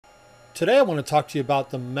Today I want to talk to you about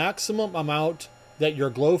the maximum amount that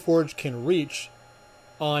your Glowforge can reach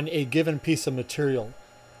on a given piece of material.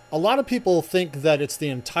 A lot of people think that it's the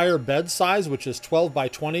entire bed size, which is 12 by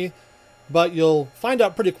 20, but you'll find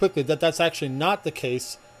out pretty quickly that that's actually not the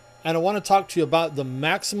case. And I want to talk to you about the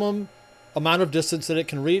maximum amount of distance that it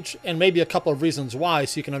can reach and maybe a couple of reasons why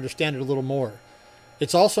so you can understand it a little more.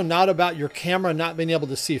 It's also not about your camera not being able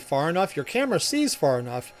to see far enough. Your camera sees far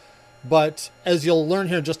enough, but as you'll learn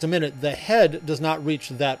here in just a minute, the head does not reach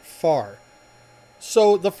that far.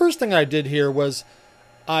 So the first thing I did here was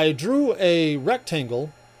I drew a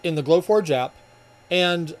rectangle in the Glowforge app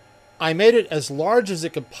and I made it as large as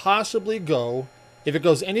it could possibly go. If it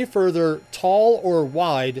goes any further tall or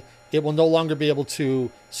wide, it will no longer be able to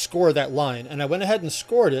score that line. And I went ahead and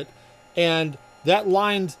scored it, and that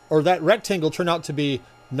line or that rectangle turned out to be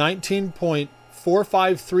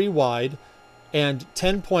 19.453 wide and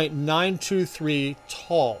 10.923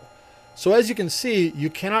 tall. So as you can see, you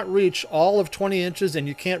cannot reach all of 20 inches and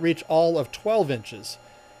you can't reach all of 12 inches.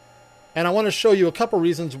 And I want to show you a couple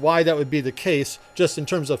reasons why that would be the case, just in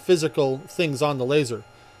terms of physical things on the laser.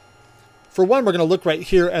 For one, we're going to look right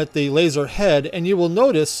here at the laser head, and you will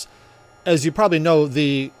notice, as you probably know,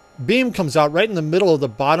 the beam comes out right in the middle of the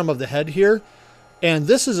bottom of the head here, and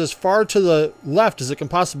this is as far to the left as it can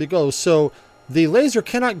possibly go. So the laser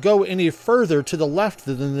cannot go any further to the left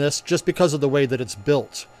than this just because of the way that it's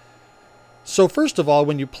built. So first of all,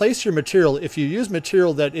 when you place your material, if you use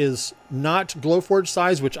material that is not Glowforge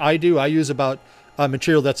size, which I do, I use about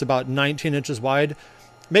material that's about 19 inches wide,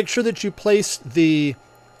 make sure that you place the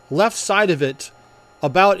left side of it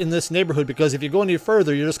about in this neighborhood, because if you go any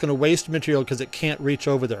further, you're just going to waste material because it can't reach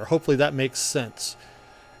over there. Hopefully that makes sense.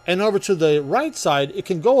 And over to the right side, it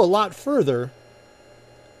can go a lot further,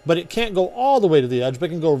 but it can't go all the way to the edge, but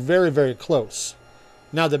it can go very, very close.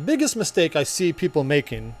 Now, the biggest mistake I see people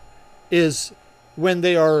making is when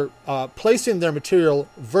they are placing their material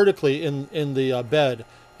vertically in the bed.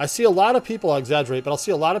 I see a lot of people, I'll exaggerate, but I'll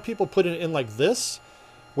see a lot of people putting it in like this,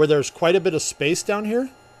 where there's quite a bit of space down here.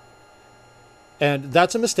 And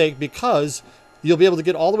that's a mistake, because you'll be able to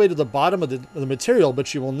get all the way to the bottom of the material,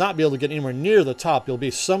 but you will not be able to get anywhere near the top. You'll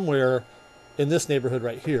be somewhere in this neighborhood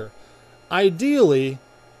right here. Ideally,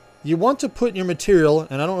 you want to put your material,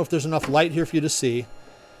 and I don't know if there's enough light here for you to see,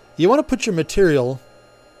 you want to put your material,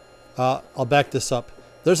 I'll back this up.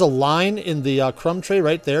 There's a line in the crumb tray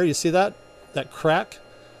right there. You see that? That crack?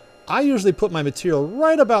 I usually put my material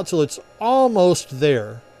right about till it's almost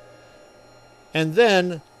there. And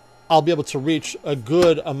then I'll be able to reach a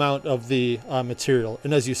good amount of the material.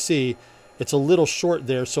 And as you see, it's a little short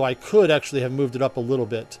there, so I could actually have moved it up a little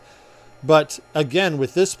bit. But again,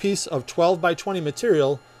 with this piece of 12 by 20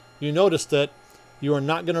 material, you notice that you are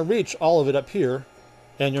not going to reach all of it up here,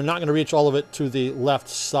 and you're not going to reach all of it to the left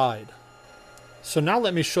side. So now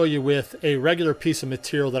let me show you with a regular piece of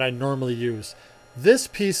material that I normally use. This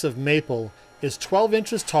piece of maple is 12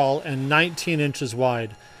 inches tall and 19 inches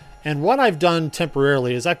wide. And what I've done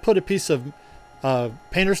temporarily is I put a piece of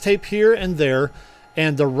painter's tape here and there,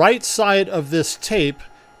 and the right side of this tape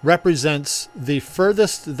represents the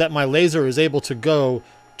furthest that my laser is able to go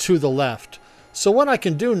to the left. So what I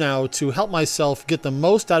can do now to help myself get the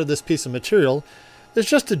most out of this piece of material is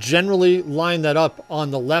just to generally line that up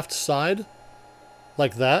on the left side,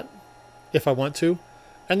 like that, if I want to,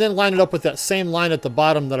 and then line it up with that same line at the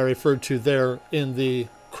bottom that I referred to there in the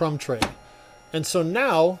crumb tray. And so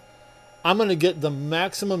now I'm going to get the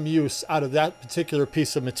maximum use out of that particular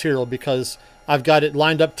piece of material, because I've got it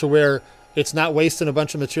lined up to where it's not wasting a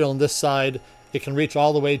bunch of material on this side. It can reach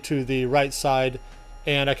all the way to the right side,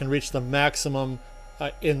 and I can reach the maximum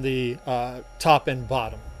in the top and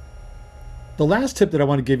bottom. The last tip that I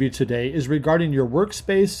want to give you today is regarding your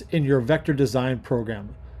workspace in your vector design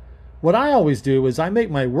program. What I always do is I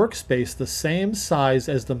make my workspace the same size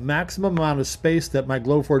as the maximum amount of space that my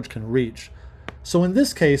Glowforge can reach. So in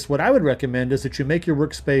this case, what I would recommend is that you make your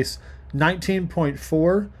workspace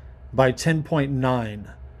 19.4 by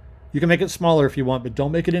 10.9. You can make it smaller if you want, but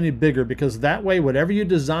don't make it any bigger, because that way whatever you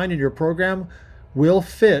design in your program will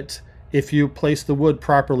fit if you place the wood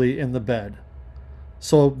properly in the bed.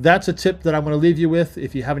 So that's a tip that I want to leave you with.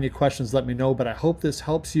 If you have any questions, let me know, but I hope this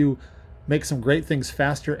helps you make some great things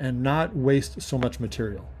faster and not waste so much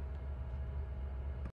material.